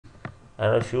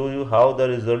and I'll show you how the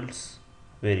results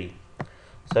vary.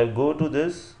 So I go to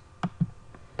this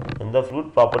in the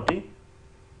fluid property.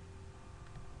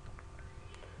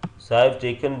 So I have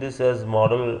taken this as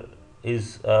model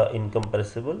is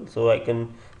incompressible, so I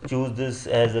can choose this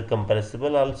as a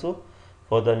compressible also.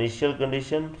 For the initial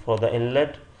condition, for the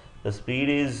inlet, the speed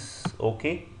is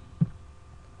okay,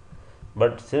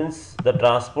 but since the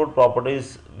transport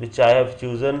properties which I have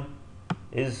chosen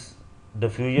is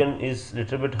diffusion is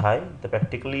little bit high, the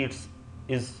practically it's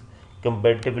is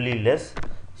comparatively less,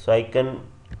 so I can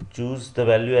choose the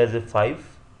value as a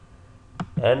 5.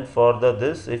 And for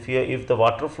this, if the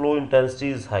water flow intensity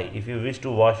is high, if you wish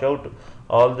to wash out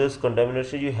all this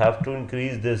contamination, you have to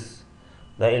increase this,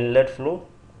 the inlet flow.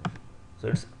 So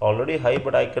it's already high,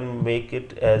 but I can make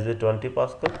it as a 20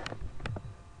 pascal.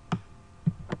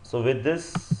 So with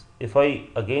this, if I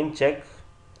again check,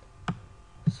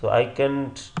 so I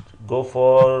can go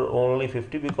for only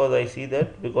 50, because I see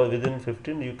that because within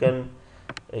 15 you can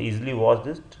easily wash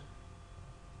this,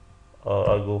 or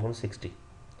I go from 60,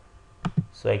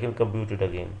 so I can compute it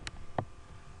again.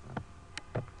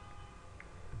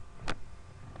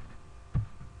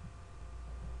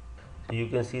 So you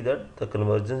can see that the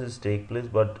convergence is take place,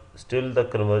 but still the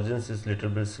convergence is little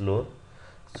bit slower.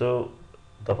 So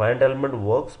the finite element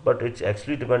works, but it's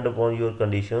actually depend upon your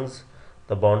conditions,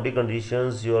 the boundary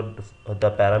conditions, your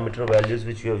the parameter values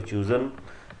which you have chosen.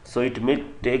 So it may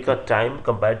take a time,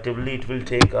 comparatively it will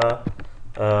take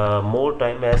a more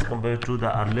time as compared to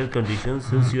the earlier conditions,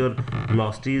 since your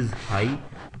velocity is high.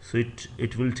 So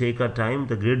it will take a time,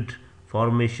 the grid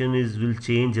formation is will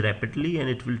change rapidly, and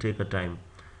it will take a time.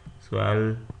 So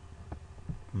I'll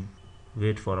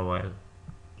wait for a while.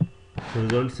 So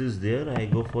results is there. I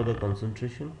go for the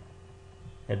concentration.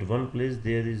 At one place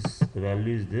there is the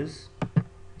value is this.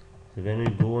 So when we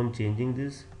go on changing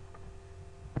this,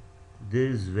 there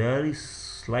is very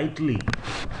slightly.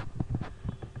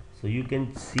 So you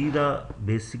can see the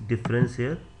basic difference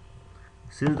here.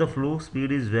 Since the flow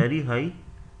speed is very high,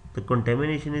 the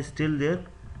contamination is still there,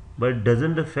 but it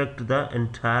doesn't affect the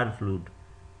entire fluid,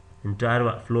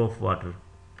 entire flow of water.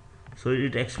 So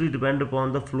it actually depends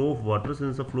upon the flow of water.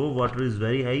 Since the flow of water is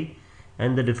very high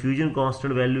and the diffusion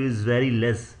constant value is very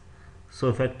less, so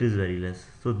effect is very less.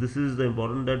 So this is the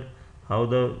important, that how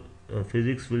the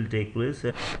physics will take place.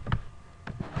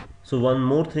 So one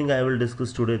more thing I will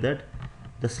discuss today, that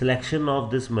the selection of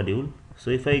this module.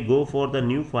 So if I go for the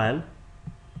new file,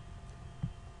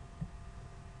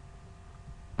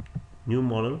 new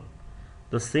model,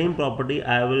 the same property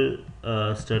I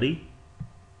will study.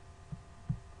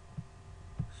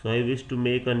 So I wish to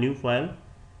make a new file.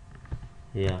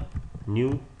 Yeah,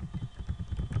 new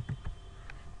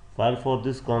file for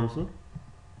this COMSOL.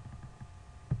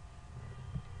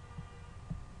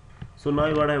 So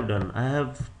now what I have done, I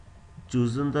have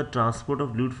chosen the transport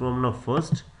of fluid phenomena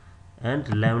first and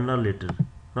laminar later.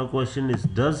 Now question is,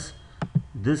 does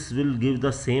this will give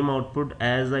the same output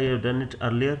as I have done it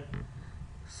earlier?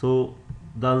 So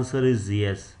the answer is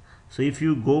yes. So if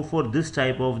you go for this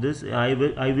type of this, I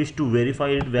wish to verify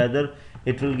it whether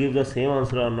it will give the same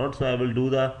answer or not. So I will do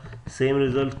the same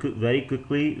result very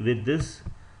quickly with this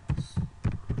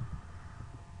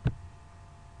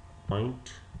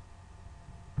point.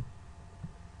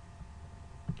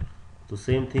 So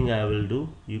same thing I will do.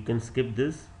 You can skip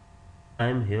this. I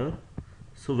am here.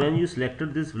 So when you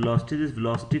selected this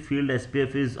velocity field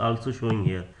SPF is also showing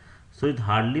here. So it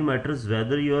hardly matters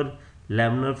whether your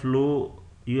laminar flow,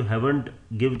 you haven't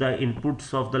give the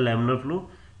inputs of the laminar flow,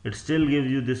 it still gives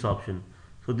you this option.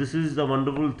 So this is the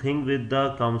wonderful thing with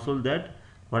the COMSOL, that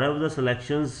whatever the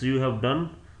selections you have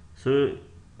done, so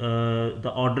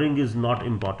the ordering is not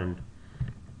important.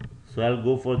 So I'll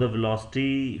go for the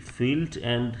velocity field,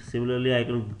 and similarly I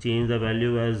can change the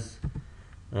value as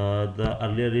the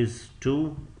earlier is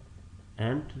 2,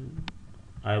 and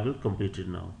I will complete it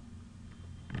now.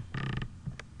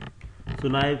 So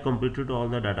now I have completed all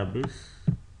the database,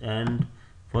 and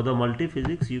for the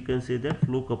multi-physics you can say that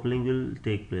flow coupling will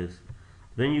take place.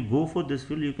 When you go for this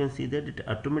field, you can see that it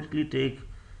automatically take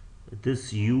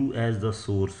this U as the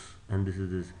source, and this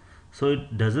is this. So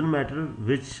it doesn't matter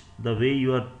which the way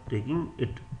you are taking it.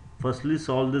 Firstly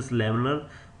solve this laminar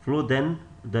flow, then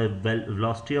the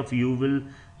velocity of U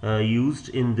will used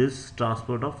in this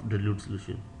transport of dilute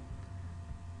solution.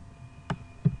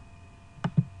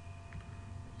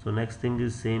 So next thing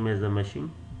is same as the meshing.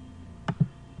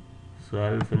 So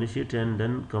I will finish it and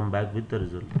then come back with the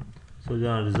result. So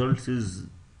the results is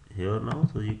here now,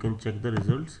 so you can check the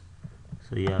results.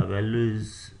 So yeah, value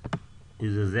is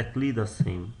exactly the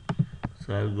same.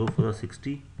 So I'll go for the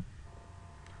 60.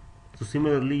 So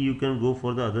similarly you can go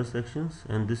for the other sections,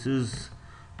 and this is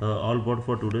all about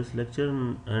for today's lecture,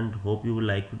 and hope you will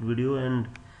like the video, and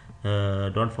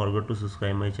don't forget to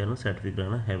subscribe my channel Certificate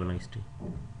Rana. Have a nice day.